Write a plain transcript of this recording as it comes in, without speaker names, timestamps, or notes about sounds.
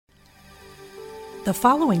The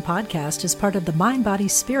following podcast is part of the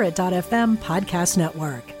MindBodySpirit.fm podcast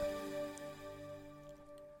network.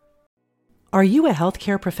 Are you a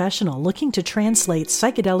healthcare professional looking to translate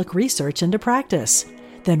psychedelic research into practice?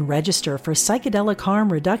 Then register for Psychedelic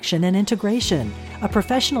Harm Reduction and Integration, a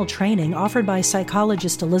professional training offered by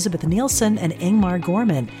psychologist Elizabeth Nielsen and Ingmar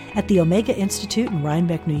Gorman at the Omega Institute in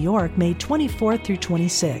Rhinebeck, New York, May 24th through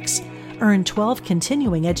 26. Earn 12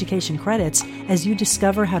 continuing education credits as you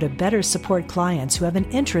discover how to better support clients who have an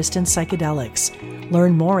interest in psychedelics.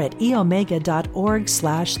 Learn more at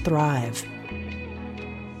eomega.org/thrive.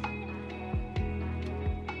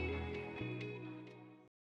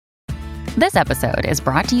 This episode is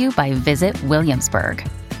brought to you by Visit Williamsburg.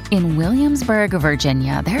 In Williamsburg,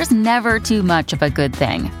 Virginia, there's never too much of a good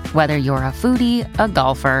thing. Whether you're a foodie, a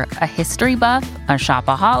golfer, a history buff, a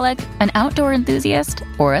shopaholic, an outdoor enthusiast,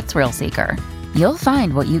 or a thrill seeker, you'll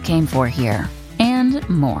find what you came for here and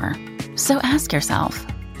more. So ask yourself,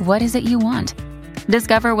 what is it you want?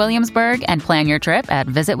 Discover Williamsburg and plan your trip at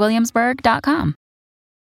visitwilliamsburg.com.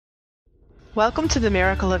 Welcome to the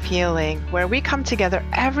Miracle of Healing, where we come together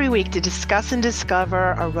every week to discuss and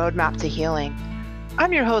discover a roadmap to healing.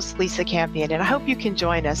 I'm your host, Lisa Campion, and I hope you can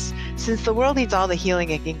join us since the world needs all the healing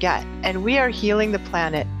it can get, and we are healing the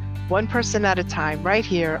planet one person at a time right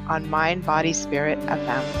here on Mind, Body, Spirit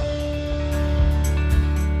FM.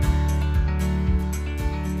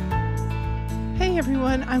 Hey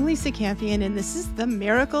everyone, I'm Lisa Campion, and this is the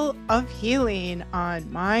Miracle of Healing on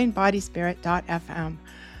MindBodySpirit.fm.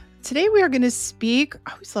 Today we are going to speak,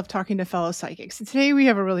 I always love talking to fellow psychics, and today we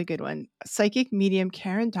have a really good one, psychic medium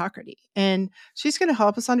Karen Docherty, and she's going to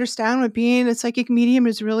help us understand what being a psychic medium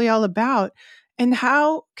is really all about and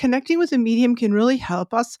how connecting with a medium can really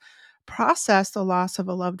help us process the loss of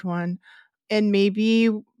a loved one and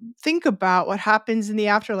maybe think about what happens in the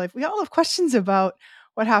afterlife. We all have questions about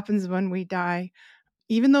what happens when we die.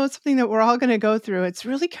 Even though it's something that we're all going to go through, it's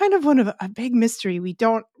really kind of a big mystery. We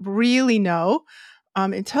don't really know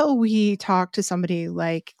until we talk to somebody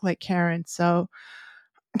like Karen. So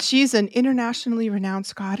she's an internationally renowned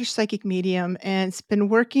Scottish psychic medium and has been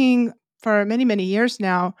working for many, many years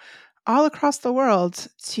now all across the world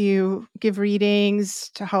to give readings,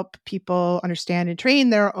 to help people understand and train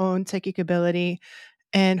their own psychic ability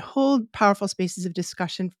and hold powerful spaces of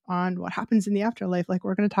discussion on what happens in the afterlife, like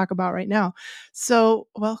we're going to talk about right now. So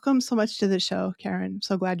welcome so much to the show, Karen. I'm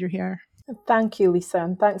so glad you're here. Thank you, Lisa,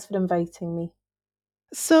 and thanks for inviting me.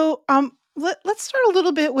 So, let's start a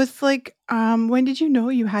little bit with when did you know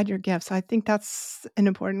you had your gifts? I think that's an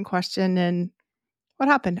important question. And what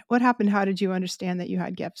happened? What happened? How did you understand that you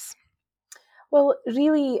had gifts? Well,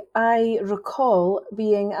 really, I recall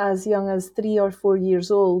being as young as 3 or 4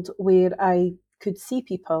 years old where I could see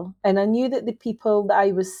people. And I knew that the people that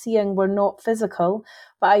I was seeing were not physical,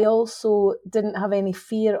 but I also didn't have any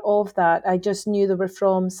fear of that. I just knew they were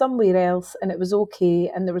from somewhere else and it was okay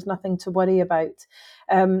and there was nothing to worry about.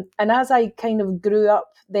 And as I kind of grew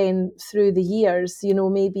up then through the years,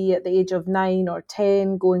 maybe at the age of 9 or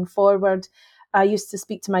 10 going forward, I used to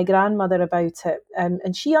speak to my grandmother about it,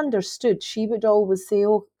 and she understood. She would always say,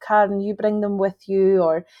 "Oh, Karen, you bring them with you,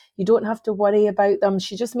 or you don't have to worry about them."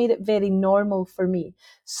 She just made it very normal for me.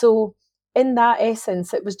 So in that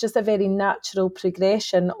essence, it was just a very natural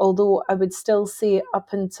progression, although I would still say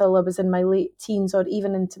up until I was in my late teens or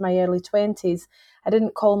even into my early 20s, I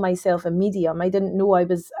didn't call myself a medium. I didn't know I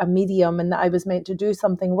was a medium and that I was meant to do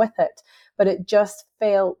something with it, but it just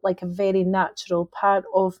felt like a very natural part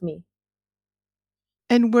of me.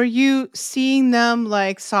 And were you seeing them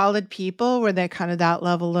like solid people? Were they kind of that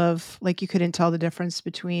level of like you couldn't tell the difference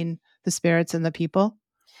between the spirits and the people?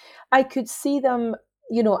 I could see them,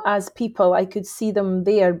 as people. I could see them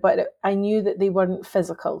there, but I knew that they weren't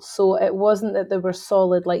physical. So it wasn't that they were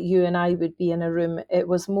solid like you and I would be in a room. It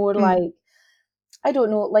was more like, I don't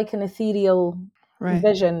know, like an ethereal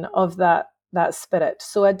vision of that spirit.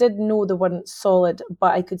 So I did know they weren't solid,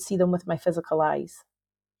 but I could see them with my physical eyes.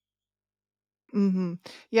 Mm-hmm.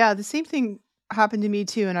 Yeah, the same thing happened to me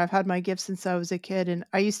too. And I've had my gifts since I was a kid. And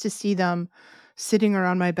I used to see them sitting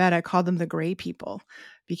around my bed. I called them the gray people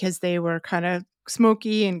because they were kind of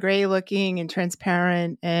smoky and gray looking and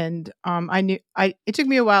transparent. And it took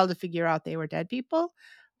me a while to figure out they were dead people,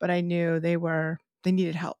 but I knew they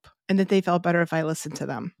needed help and that they felt better if I listened to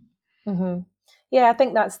them. Mm-hmm. Yeah, I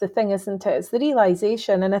think that's the thing, isn't it? It's the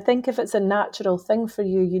realization. And I think if it's a natural thing for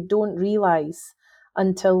you, you don't realize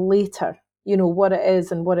until later, what it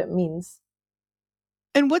is and what it means.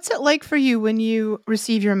 And what's it like for you when you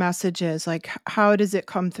receive your messages? Like, how does it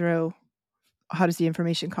come through? How does the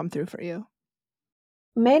information come through for you?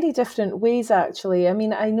 Many different ways, actually. I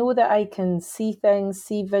mean, I know that I can see things,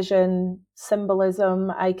 see vision,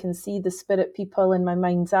 symbolism. I can see the spirit people in my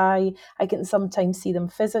mind's eye. I can sometimes see them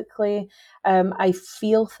physically. I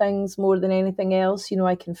feel things more than anything else. You know,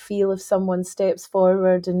 I can feel if someone steps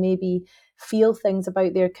forward and maybe feel things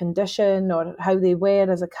about their condition or how they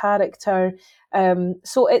were as a character.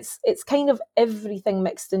 So it's kind of everything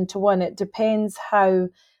mixed into one. It depends how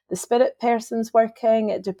the spirit person's working.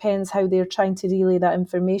 It depends how they're trying to relay that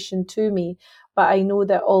information to me. But I know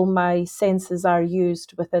that all my senses are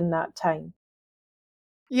used within that time.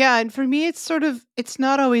 Yeah, and for me it's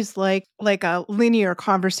not always like a linear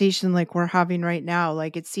conversation like we're having right now.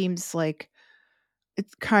 Like it seems like it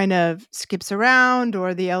kind of skips around,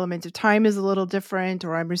 or the element of time is a little different,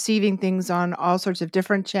 or I'm receiving things on all sorts of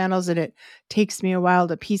different channels, and it takes me a while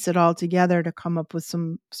to piece it all together to come up with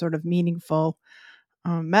some sort of meaningful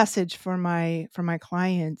message for my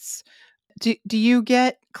clients. Do you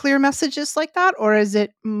get clear messages like that, or is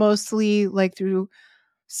it mostly like through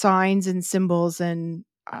signs and symbols and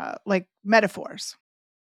like metaphors?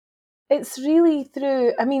 It's really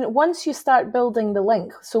through, I mean, once you start building the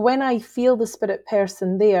link, so when I feel the spirit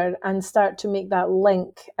person there and start to make that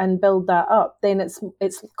link and build that up, then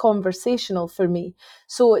it's conversational for me.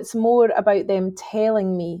 So it's more about them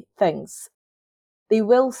telling me things. They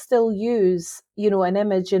will still use, an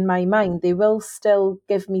image in my mind. They will still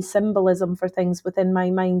give me symbolism for things within my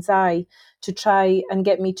mind's eye to try and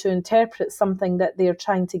get me to interpret something that they're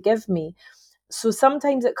trying to give me. So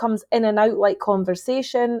sometimes it comes in and out like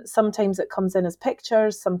conversation, sometimes it comes in as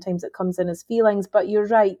pictures, sometimes it comes in as feelings. But you're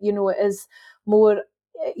right, it is more,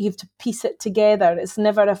 you have to piece it together. It's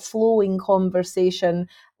never a flowing conversation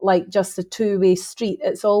like just a two-way street.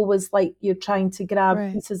 It's always like you're trying to grab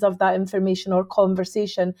Right. pieces of that information or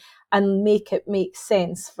conversation and make it make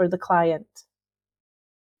sense for the client.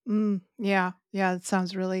 Yeah. Yeah. It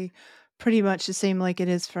sounds really pretty much the same like it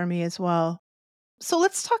is for me as well. So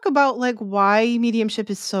let's talk about like why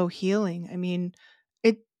mediumship is so healing. I mean,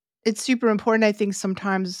 it it's super important. I think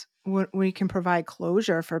sometimes when we can provide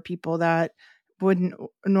closure for people that wouldn't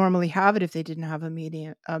normally have it if they didn't have a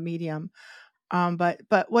medium.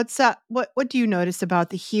 But what's that? What do you notice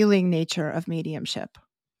about the healing nature of mediumship?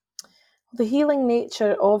 The healing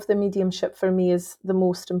nature of the mediumship for me is the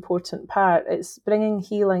most important part. It's bringing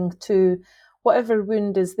healing to whatever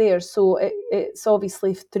wound is there. So it's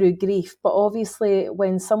obviously through grief, but obviously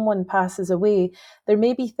when someone passes away, there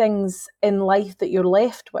may be things in life that you're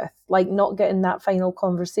left with, like not getting that final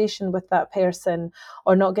conversation with that person,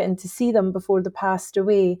 or not getting to see them before they passed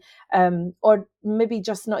away, or maybe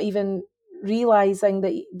just not even realizing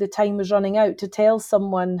that the time was running out to tell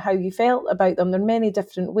someone how you felt about them. There are many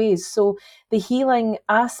different ways. So the healing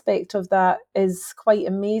aspect of that is quite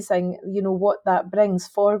amazing, what that brings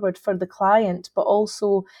forward for the client, but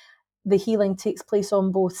also the healing takes place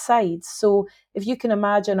on both sides. So if you can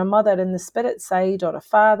imagine a mother in the spirit side or a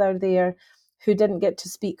father there who didn't get to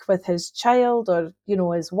speak with his child, or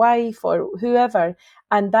his wife or whoever,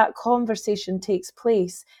 and that conversation takes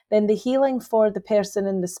place, then the healing for the person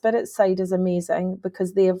in the spirit side is amazing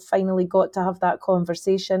because they have finally got to have that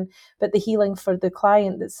conversation. But the healing for the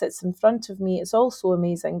client that sits in front of me is also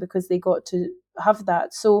amazing because they got to have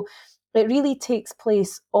that. So it really takes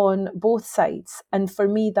place on both sides. And for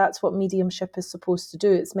me, that's what mediumship is supposed to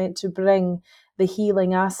do. It's meant to bring the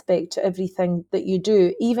healing aspect to everything that you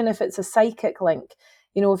do, even if it's a psychic link.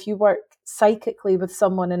 If you work psychically with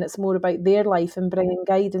someone and it's more about their life and bringing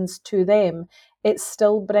guidance to them, it's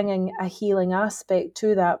still bringing a healing aspect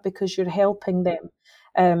to that because you're helping them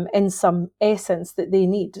in some essence that they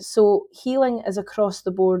need. So healing is across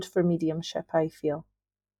the board for mediumship, I feel.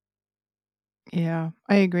 Yeah,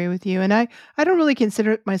 I agree with you. And I don't really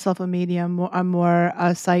consider myself a medium. I'm more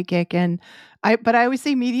a psychic, and I always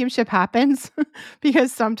say mediumship happens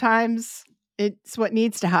because sometimes it's what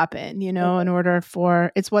needs to happen, in order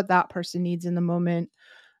for it's what that person needs in the moment,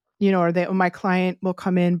 or my client will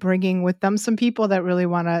come in bringing with them some people that really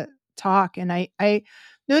want to talk. And I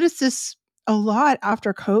noticed this a lot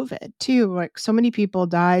after COVID too. Like so many people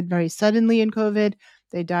died very suddenly in COVID.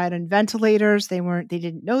 They died on ventilators. They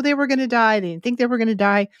didn't know they were going to die. They didn't think they were going to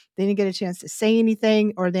die. They didn't get a chance to say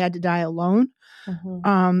anything, or they had to die alone.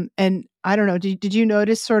 Mhm. And I don't know, did you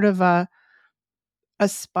notice sort of a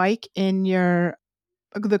spike in the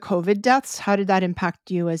COVID deaths? How did that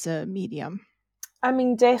impact you as a medium? I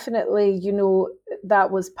mean, definitely,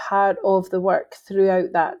 that was part of the work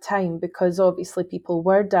throughout that time because obviously people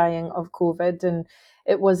were dying of COVID, and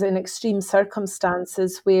it was in extreme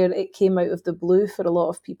circumstances where it came out of the blue for a lot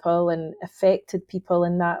of people and affected people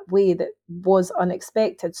in that way that was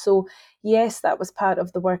unexpected. So yes, that was part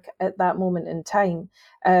of the work at that moment in time,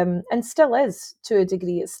 and still is to a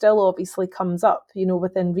degree. It still obviously comes up,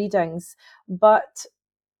 within readings, but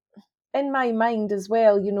in my mind as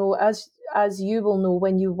well, as you will know,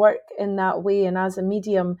 when you work in that way and as a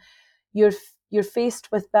medium, you're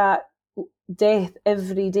faced with that death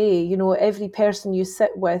every day. Every person you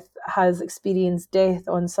sit with has experienced death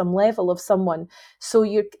on some level of someone. So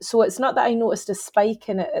it's not that I noticed a spike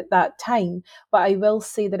in it at that time, but I will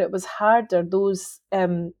say that it was harder. Those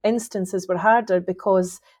instances were harder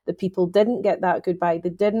because the people didn't get that goodbye. They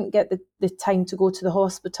didn't get the time to go to the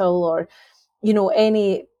hospital or,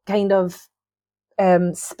 any kind of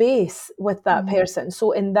space with that person.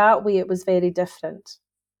 So in that way, it was very different.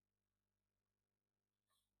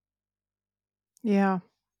 Yeah.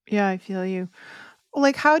 Yeah, I feel you.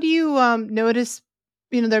 Like, how do you notice,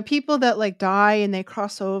 there are people that like die and they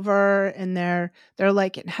cross over and they're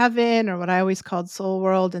like in heaven, or what I always called soul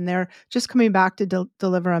world, and they're just coming back to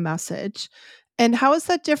deliver a message. And how is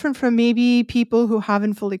that different from maybe people who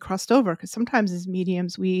haven't fully crossed over? Because sometimes as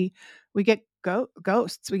mediums, we get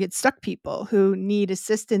ghosts, we get stuck people who need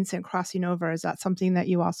assistance in crossing over. Is that something that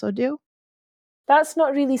you also do? That's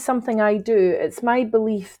not really something I do. It's my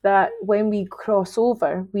belief that when we cross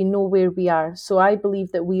over, we know where we are. So I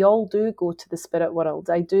believe that we all do go to the spirit world.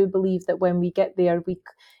 I do believe that when we get there,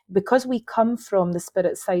 because we come from the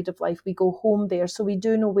spirit side of life, we go home there. So we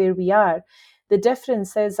do know where we are. The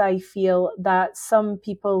difference is, I feel that some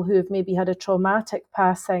people who have maybe had a traumatic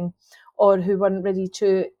passing or who weren't ready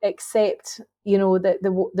to accept, that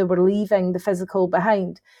they were leaving the physical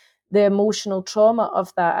behind, the emotional trauma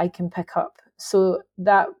of that I can pick up. So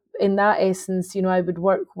that in that essence, I would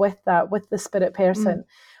work with the spirit person.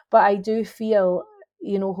 But I do feel,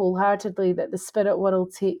 wholeheartedly that the spirit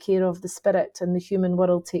world take care of the spirit and the human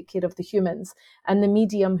world take care of the humans. And the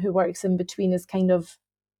medium who works in between is kind of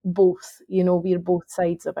both, we're both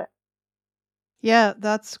sides of it. Yeah,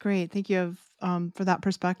 that's great. Thank you for that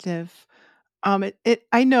perspective.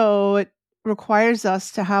 I know it requires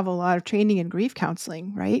us to have a lot of training in grief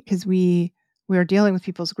counseling, right? Because we are dealing with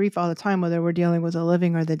people's grief all the time, whether we're dealing with the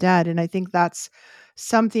living or the dead. And I think that's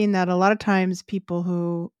something that a lot of times people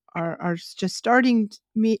who are just starting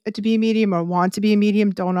to be a medium or want to be a medium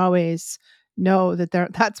don't always know that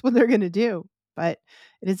that's what they're going to do. But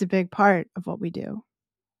it is a big part of what we do.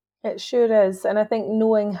 It sure is. And I think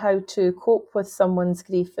knowing how to cope with someone's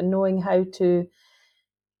grief and knowing how to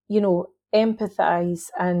empathize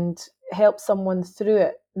and help someone through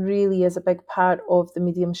it really is a big part of the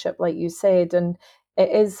mediumship, like you said. And it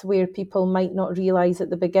is where people might not realize at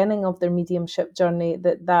the beginning of their mediumship journey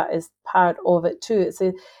that is part of it too.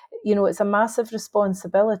 It's a massive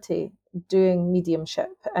responsibility doing mediumship,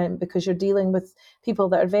 because you're dealing with people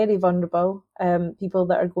that are very vulnerable, people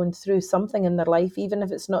that are going through something in their life, even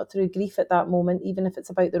if it's not through grief at that moment, even if it's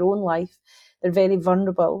about their own life. They're very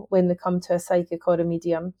vulnerable when they come to a psychic or a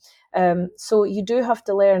medium. So you do have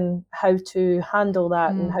to learn how to handle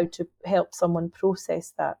that and how to help someone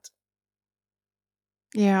process that.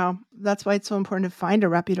 Yeah, that's why it's so important to find a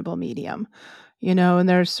reputable medium, and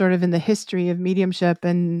there's sort of in the history of mediumship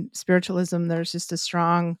and spiritualism, there's just a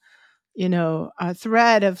strong, a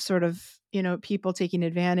thread of sort of, people taking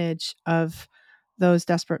advantage of those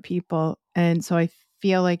desperate people. And so I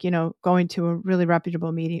feel like, going to a really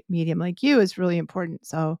reputable medium like you is really important.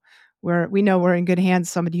 So we know we're in good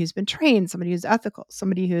hands, somebody who's been trained, somebody who's ethical,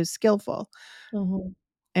 somebody who's skillful. Mm-hmm.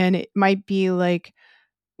 And it might be like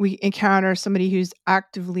we encounter somebody who's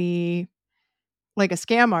actively like a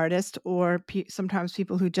scam artist, or sometimes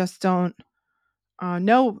people who just don't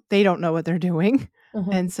know, they don't know what they're doing.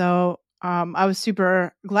 Mm-hmm. And so I was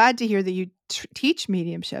super glad to hear that you teach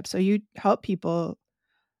mediumship. So you help people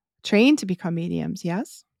train to become mediums,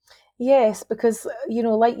 yes? Yes, because,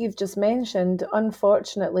 like you've just mentioned,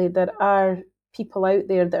 unfortunately, there are people out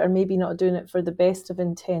there that are maybe not doing it for the best of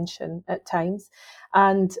intention at times.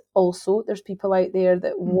 And also, there's people out there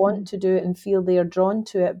that want to do it and feel they are drawn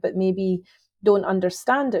to it, but maybe don't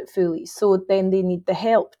understand it fully. So then they need the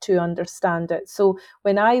help to understand it. So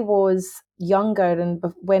when I was younger and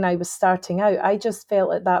when I was starting out, I just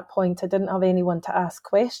felt at that point I didn't have anyone to ask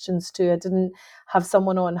questions to. I didn't have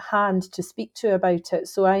someone on hand to speak to about it.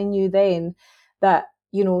 So I knew then that,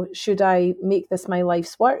 should I make this my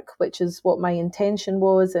life's work, which is what my intention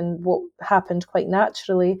was and what happened quite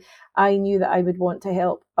naturally, I knew that I would want to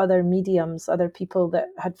help other mediums, other people that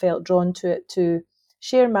had felt drawn to it, to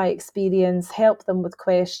share my experience, help them with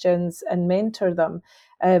questions and mentor them.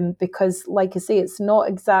 Because like I say, it's not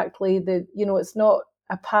exactly it's not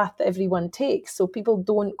a path that everyone takes. So people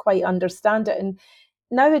don't quite understand it. And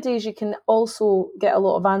nowadays you can also get a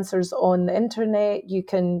lot of answers on the internet. You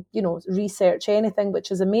can, research anything,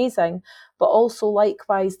 which is amazing. But also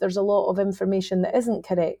likewise, there's a lot of information that isn't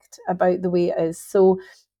correct about the way it is. So,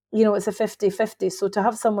 it's a 50-50. So to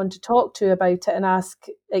have someone to talk to about it and ask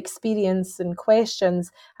experience and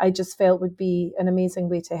questions, I just felt would be an amazing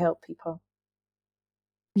way to help people.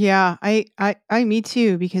 Yeah, me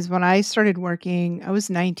too, because when I started working, I was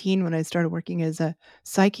 19 when I started working as a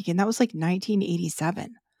psychic, and that was like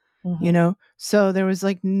 1987. So there was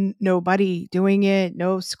like nobody doing it,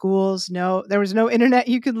 no schools, there was no internet.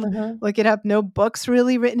 You could look it up, no books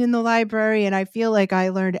really written in the library. And I feel like I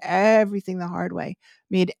learned everything the hard way,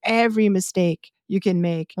 made every mistake you can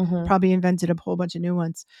make, probably invented a whole bunch of new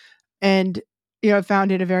ones. And, I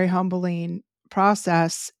found it a very humbling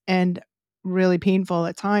process and really painful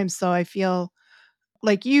at times. So I feel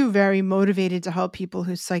like you, very motivated to help people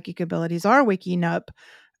whose psychic abilities are waking up.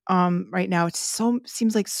 Right now,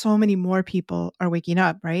 seems like so many more people are waking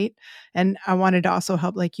up, right? And I wanted to also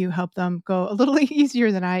help them go a little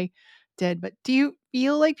easier than I did. But do you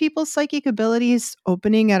feel like people's psychic abilities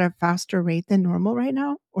opening at a faster rate than normal right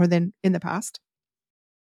now, or than in the past?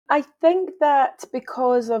 I think that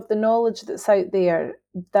because of the knowledge that's out there,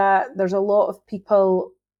 that there's a lot of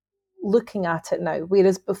people looking at it now,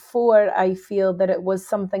 whereas before I feel that it was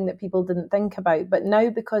something that people didn't think about. But now,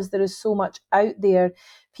 because there is so much out there,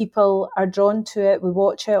 people are drawn to it. We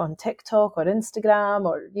watch it on TikTok or Instagram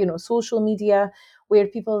or social media, where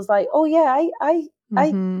people's like, oh yeah,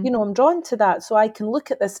 I'm drawn to that, so I can look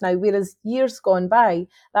at this now, whereas years gone by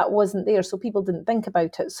that wasn't there, so people didn't think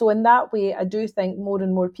about it. So in that way, I do think more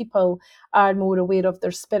and more people are more aware of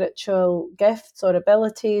their spiritual gifts or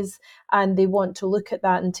abilities, and they want to look at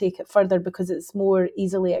that and take it further because it's more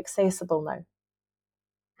easily accessible now.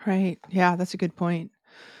 Right. Yeah, that's a good point.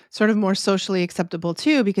 Sort of more socially acceptable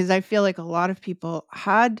too, because I feel like a lot of people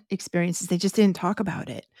had experiences, they just didn't talk about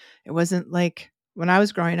it. It wasn't like when I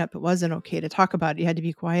was growing up, it wasn't okay to talk about it. You had to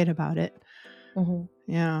be quiet about it.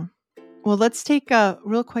 Yeah. Well, let's take a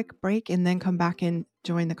real quick break and then come back and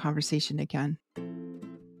join the conversation again.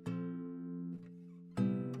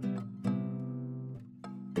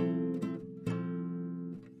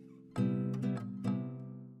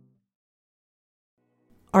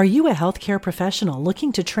 Are you a healthcare professional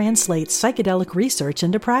looking to translate psychedelic research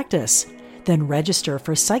into practice? Then register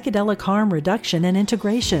for Psychedelic Harm Reduction and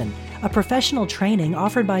Integration, a professional training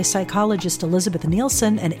offered by psychologist Elizabeth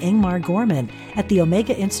Nielsen and Ingmar Gorman at the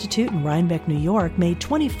Omega Institute in Rhinebeck, New York, May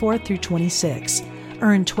 24th through 26.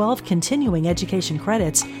 Earn 12 continuing education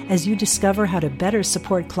credits as you discover how to better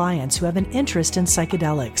support clients who have an interest in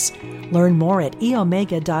psychedelics. Learn more at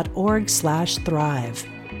eomega.org/thrive.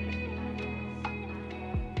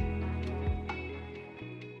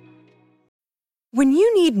 When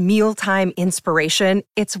you need mealtime inspiration,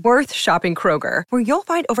 it's worth shopping Kroger, where you'll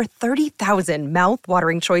find over 30,000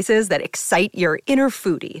 mouth-watering choices that excite your inner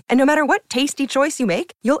foodie. And no matter what tasty choice you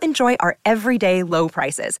make, you'll enjoy our everyday low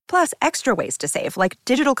prices, plus extra ways to save, like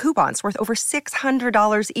digital coupons worth over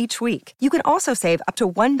 $600 each week. You can also save up to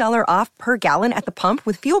 $1 off per gallon at the pump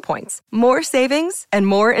with fuel points. More savings and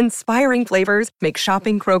more inspiring flavors make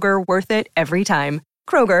shopping Kroger worth it every time.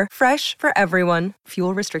 Kroger, fresh for everyone.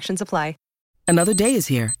 Fuel restrictions apply. Another day is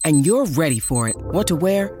here, and you're ready for it. What to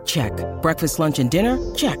wear? Check. Breakfast, lunch, and dinner?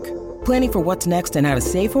 Check. Planning for what's next and how to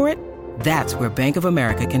save for it? That's where Bank of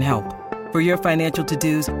America can help. For your financial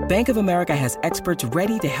to-dos, Bank of America has experts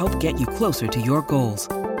ready to help get you closer to your goals.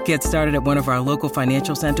 Get started at one of our local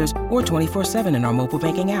financial centers or 24/7 in our mobile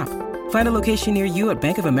banking app. Find a location near you at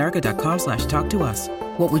bankofamerica.com/talktous.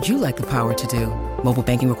 What would you like the power to do? Mobile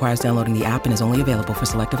banking requires downloading the app and is only available for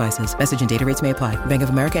select devices. Message and data rates may apply. Bank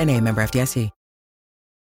of America N.A., member FDIC.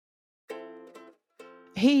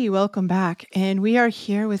 Hey, welcome back. And we are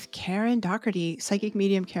here with Karen Docherty, psychic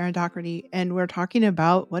medium Karen Docherty, and we're talking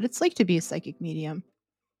about what it's like to be a psychic medium.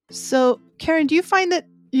 So, Karen, do you find that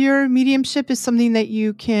your mediumship is something that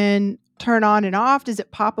you can turn on and off? Does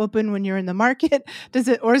it pop open when you're in the market?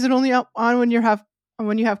 Or is it only on when you have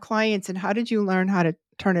clients? And how did you learn how to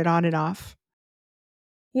turn it on and off?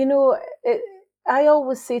 I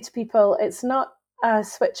always say to people, it's not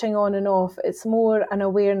switching on and off, it's more an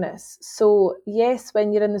awareness. So yes,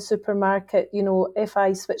 when you're in the supermarket, if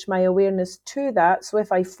I switch my awareness to that, so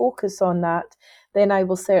if I focus on that, then I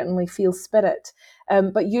will certainly feel spirit.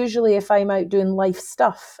 But usually if I'm out doing life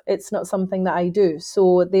stuff, it's not something that I do.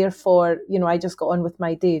 So therefore, I just got on with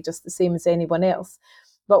my day just the same as anyone else.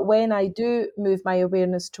 But when I do move my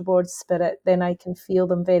awareness towards spirit, then I can feel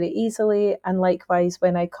them very easily. And likewise,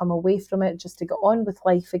 when I come away from it just to get on with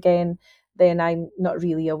life again, then I'm not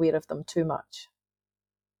really aware of them too much.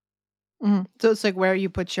 So it's like where you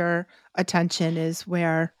put your attention is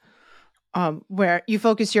where you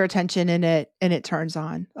focus your attention and it turns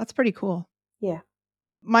on. That's pretty cool. Yeah.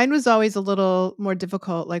 Mine was always a little more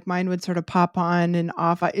difficult. Like mine would sort of pop on and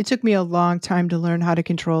off. It took me a long time to learn how to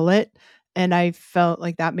control it. And I felt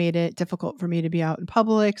like that made it difficult for me to be out in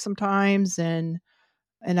public sometimes. And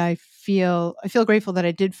I feel grateful that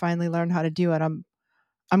I did finally learn how to do it.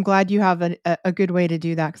 I'm glad you have a good way to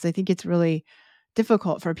do that, because I think it's really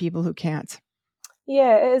difficult for people who can't.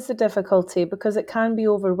 Yeah, it is a difficulty because it can be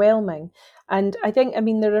overwhelming. And I think,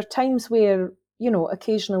 there are times where,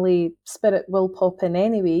 occasionally spirit will pop in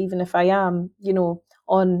anyway, even if I am,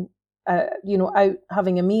 on, out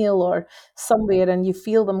having a meal or somewhere, and you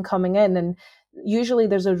feel them coming in. And usually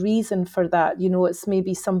there's a reason for that. It's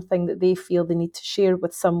maybe something that they feel they need to share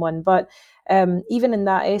with someone. But even in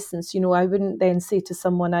that essence, I wouldn't then say to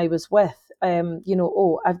someone I was with,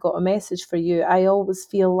 oh, I've got a message for you. I always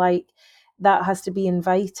feel like that has to be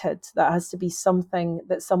invited. That has to be something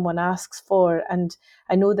that someone asks for. And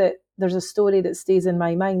I know that there's a story that stays in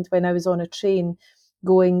my mind when I was on a train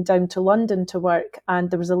going down to London to work, and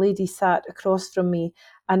there was a lady sat across from me,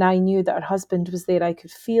 and I knew that her husband was there. I could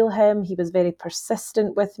feel him. He was very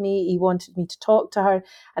persistent with me. He wanted me to talk to her.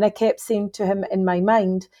 And I kept saying to him in my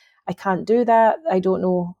mind, I can't do that. I don't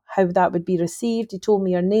know how that would be received. He told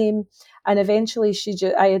me her name. And eventually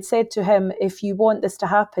I had said to him, if you want this to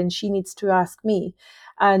happen, she needs to ask me.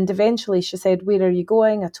 And eventually she said, where are you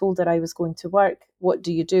going? I told her I was going to work. What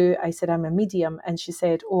do you do? I said, I'm a medium. And she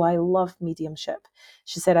said, oh, I love mediumship.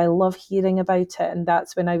 She said, I love hearing about it. And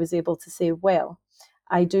that's when I was able to say, well,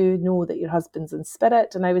 I do know that your husband's in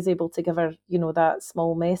spirit. And I was able to give her, that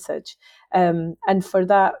small message. And for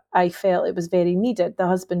that, I felt it was very needed. The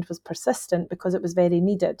husband was persistent because it was very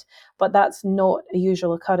needed. But that's not a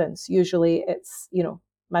usual occurrence. Usually it's,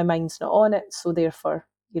 my mind's not on it. So therefore,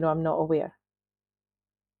 I'm not aware.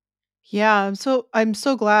 Yeah, I'm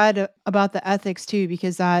so glad about the ethics too,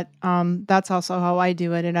 because that's also how I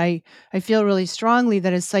do it. And I feel really strongly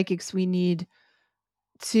that as psychics we need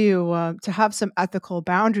to have some ethical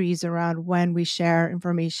boundaries around when we share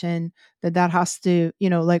information, that has to,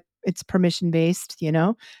 like it's permission based,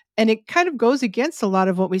 and it kind of goes against a lot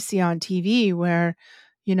of what we see on TV, where,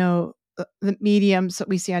 the mediums that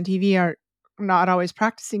we see on TV are not always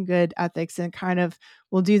practicing good ethics, and kind of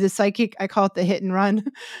will do the psychic, I call it the hit and run,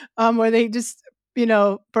 where they just,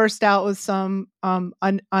 burst out with some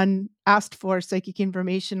unasked for psychic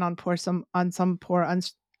information on some poor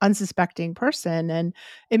unsuspecting person. And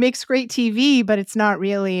it makes great TV, but it's not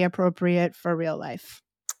really appropriate for real life.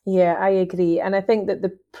 Yeah, I agree. And I think that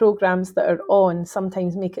the programs that are on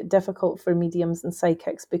sometimes make it difficult for mediums and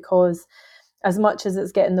psychics, because as much as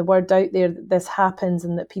it's getting the word out there that this happens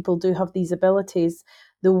and that people do have these abilities,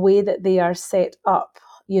 the way that they are set up,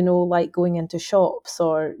 like going into shops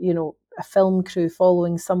or, a film crew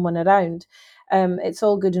following someone around, it's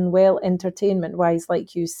all good and well entertainment wise,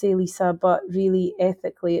 like you say, Lisa, but really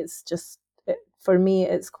ethically, it's just, for me,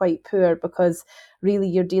 it's quite poor, because really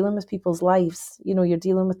you're dealing with people's lives. You're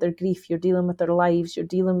dealing with their grief, you're dealing with their lives, you're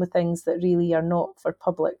dealing with things that really are not for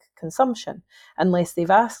public consumption unless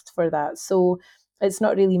they've asked for that. So it's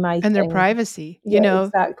not really my and thing. Their privacy, Yeah,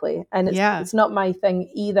 exactly. And it's not my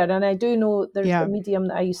thing either. And I do know there's a medium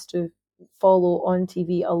that I used to follow on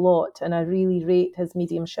TV a lot, and I really rate his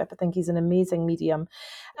mediumship. I think he's an amazing medium.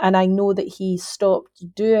 And I know that he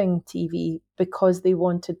stopped doing TV because they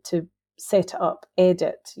wanted to set it up,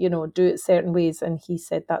 edit, do it certain ways. And he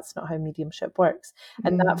said that's not how mediumship works.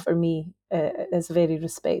 And that for me is a very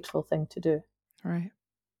respectful thing to do. Right.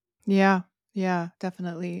 Yeah. Yeah,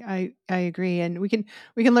 definitely. I agree. And we can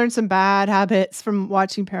learn some bad habits from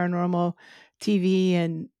watching paranormal TV,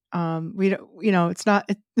 and we don't, it's not,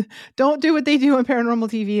 don't do what they do on paranormal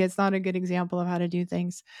TV. It's not a good example of how to do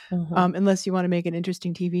things, unless you want to make an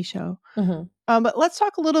interesting TV show. But let's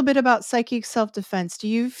talk a little bit about psychic self-defense. Do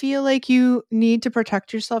you feel like you need to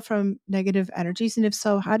protect yourself from negative energies? And if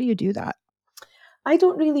so, how do you do that? I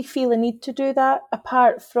don't really feel a need to do that,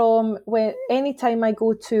 apart from when anytime I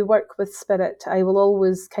go to work with spirit, I will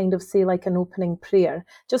always kind of say like an opening prayer,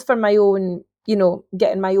 just for my own,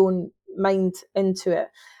 getting my own mind into it.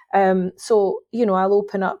 So, I'll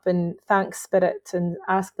open up and thank spirit and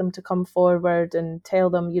ask them to come forward and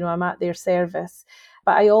tell them, I'm at their service.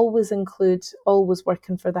 But I always include always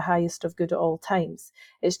working for the highest of good at all times.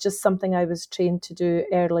 It's just something I was trained to do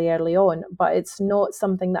early on, but it's not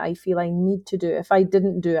something that I feel I need to do. If I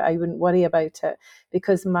didn't do it, I wouldn't worry about it,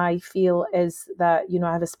 because my feel is that,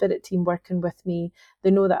 I have a spirit team working with me. They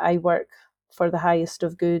know that I work for the highest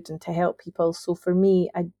of good and to help people. So for me,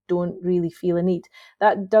 I don't really feel a need.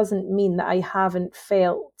 That doesn't mean that I haven't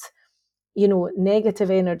felt, negative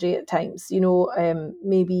energy at times,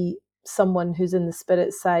 maybe someone who's in the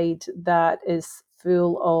spirit side that is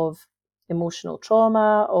full of emotional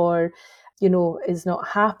trauma or, is not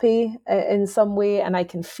happy in some way. And I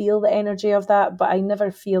can feel the energy of that, but I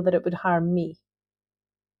never feel that it would harm me.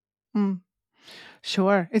 Mm,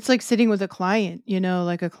 sure. It's like sitting with a client,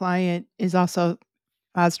 like a client is also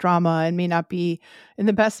has drama and may not be in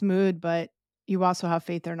the best mood, but you also have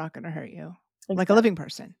faith they're not going to hurt you, like a Exactly. living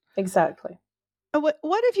person. Exactly.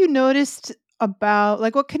 What have you noticed about,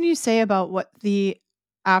 like, what can you say about what the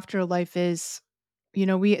afterlife is?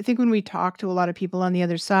 I think when we talk to a lot of people on the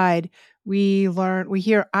other side,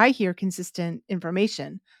 I hear consistent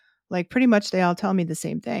information. Like pretty much they all tell me the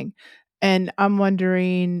same thing. And I'm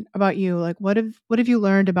wondering about you, like what have you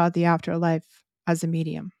learned about the afterlife as a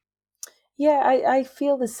medium? Yeah, I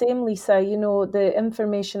feel the same, Lisa. The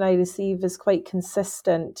information I receive is quite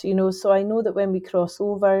consistent, so I know that when we cross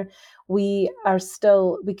over, we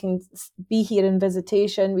can be here in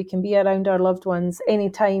visitation, we can be around our loved ones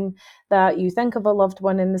anytime that you think of a loved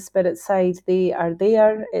one in the spirit side, they are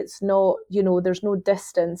there. It's not, there's no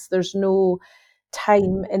distance, there's no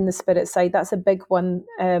time in the spirit side. That's a big one,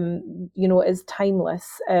 is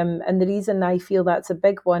timeless. And the reason I feel that's a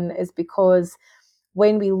big one is because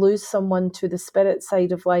when we lose someone to the spirit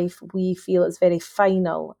side of life, we feel it's very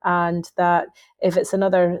final, and that if it's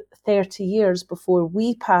another 30 years before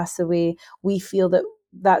we pass away, we feel that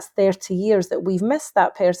that's 30 years that we've missed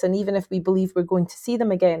that person, even if we believe we're going to see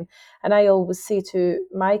them again. And I always say to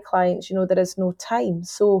my clients, there is no time.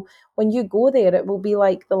 So when you go there, it will be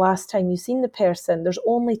like the last time you've seen the person. There's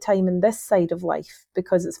only time in this side of life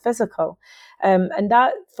because it's physical. And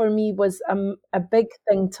that for me was a big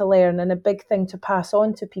thing to learn and a big thing to pass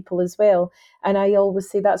on to people as well. And I always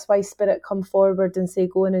say that's why Spirit come forward and say,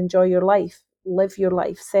 go and enjoy your life, live your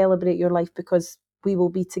life, celebrate your life, because we will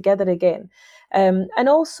be together again. And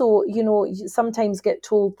also, you sometimes get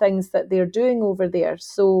told things that they're doing over there.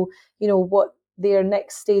 So, what their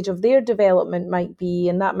next stage of their development might be,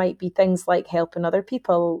 and that might be things like helping other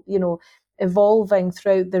people, evolving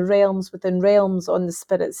throughout the realms within realms on the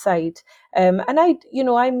spirit side. And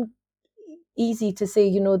I'm easy to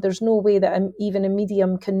say, there's no way that even a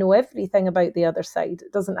medium can know everything about the other side.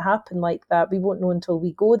 It doesn't happen like that. We won't know until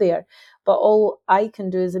we go there. But all I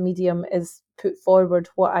can do as a medium is put forward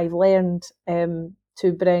what I've learned,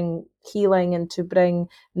 to bring healing and to bring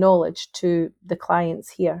knowledge to the clients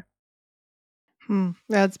here.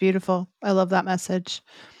 That's beautiful. I love that message.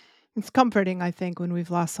 It's comforting, I think, when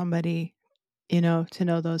we've lost somebody, to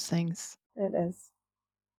know those things. It is.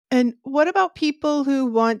 And what about people who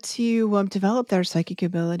want to develop their psychic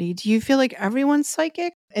ability? Do you feel like everyone's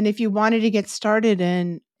psychic? And if you wanted to get started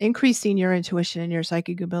in increasing your intuition and your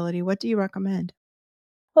psychic ability, what do you recommend?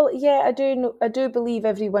 Well, yeah, I do believe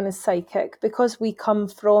everyone is psychic because we come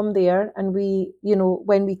from there, and we,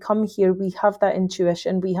 when we come here, we have that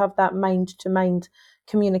intuition, we have that mind to mind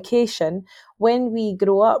communication. When we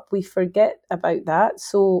grow up, we forget about that.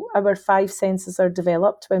 So our five senses are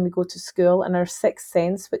developed when we go to school, and our sixth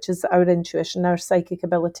sense, which is our intuition, our psychic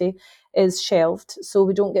ability, is shelved. So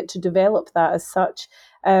we don't get to develop that as such.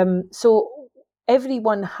 So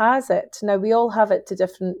everyone has it. Now, we all have it to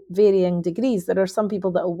different varying degrees. There are some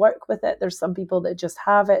people that will work with it. There's some people that just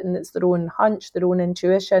have it and it's their own hunch, their own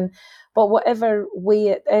intuition. But whatever way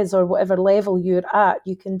it is or whatever level you're at,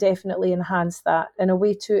 you can definitely enhance that. And a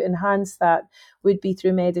way to enhance that would be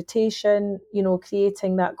through meditation,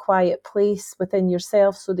 creating that quiet place within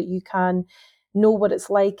yourself so that you can know what it's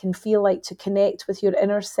like and feel like to connect with your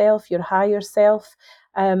inner self, your higher self.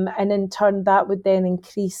 And in turn, that would then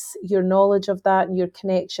increase your knowledge of that and your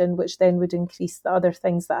connection, which then would increase the other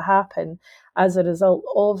things that happen as a result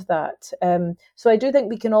of that. So I do think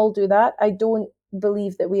we can all do that. I don't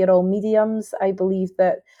believe that we are all mediums. I believe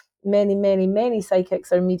that many, many, many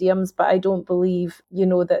psychics are mediums, but I don't believe,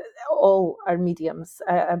 that all are mediums.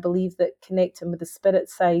 I believe that connecting with the spirit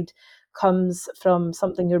side comes from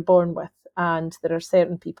something you're born with. And there are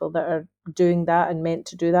certain people that are doing that and meant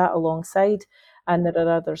to do that alongside, and there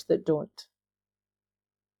are others that don't.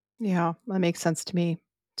 Yeah, that makes sense to me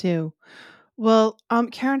too. Well,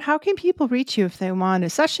 Karen, how can people reach you if they want a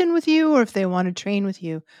session with you or if they want to train with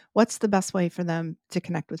you? What's the best way for them to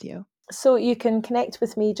connect with you? So you can connect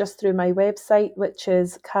with me just through my website, which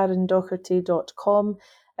is karendocherty.com.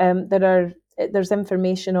 There's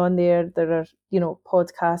information on there. There are,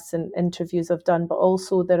 podcasts and interviews I've done, but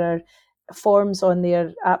also there are forms on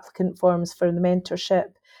there, applicant forms for the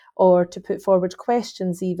mentorship. or to put forward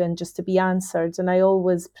questions even just to be answered. And I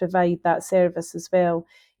always provide that service as well,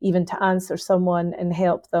 even to answer someone and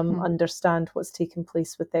help them understand what's taking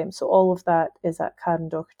place with them. So all of that is at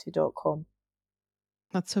KarenDocherty.com.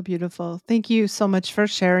 That's so beautiful. Thank you so much for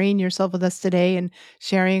sharing yourself with us today and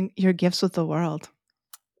sharing your gifts with the world.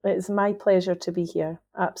 It's my pleasure to be here.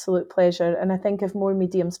 Absolute pleasure. And I think if more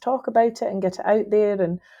mediums talk about it and get it out there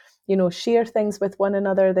and, share things with one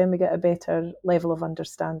another, then we get a better level of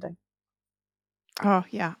understanding. Oh,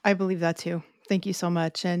 yeah, I believe that too. Thank you so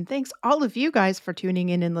much. And thanks all of you guys for tuning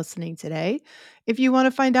in and listening today. If you want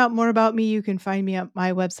to find out more about me, you can find me at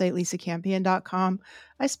my website, lisacampion.com.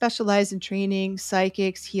 I specialize in training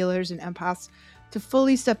psychics, healers, and empaths to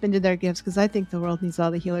fully step into their gifts because I think the world needs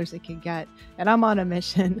all the healers it can get. And I'm on a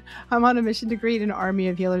mission. I'm on a mission to create an army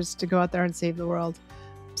of healers to go out there and save the world.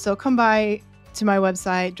 So come by to my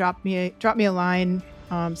website, drop me a line,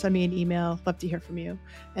 send me an email. Love to hear from you.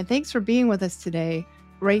 And thanks for being with us today,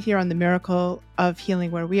 right here on the Miracle of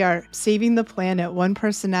Healing, where we are saving the planet one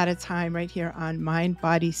person at a time, right here on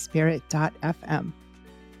mindbodyspirit.fm.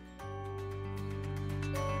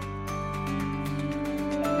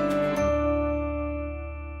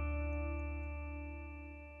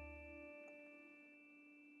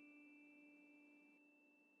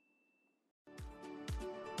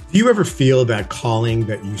 Do you ever feel that calling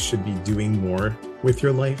that you should be doing more with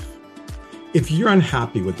your life? If you're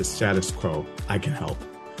unhappy with the status quo, I can help.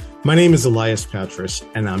 My name is Elias Patras,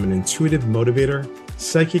 and I'm an intuitive motivator,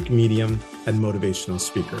 psychic medium, and motivational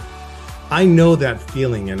speaker. I know that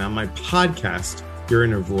feeling, and on my podcast, Your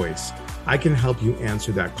Inner Voice, I can help you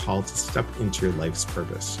answer that call to step into your life's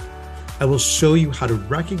purpose. I will show you how to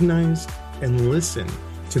recognize and listen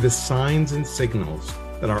to the signs and signals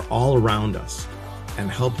that are all around us and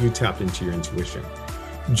help you tap into your intuition.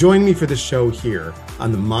 Join me for the show here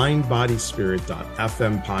on the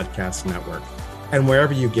mindbodyspirit.fm podcast network and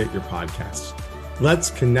wherever you get your podcasts. Let's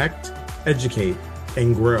connect, educate,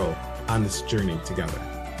 and grow on this journey together.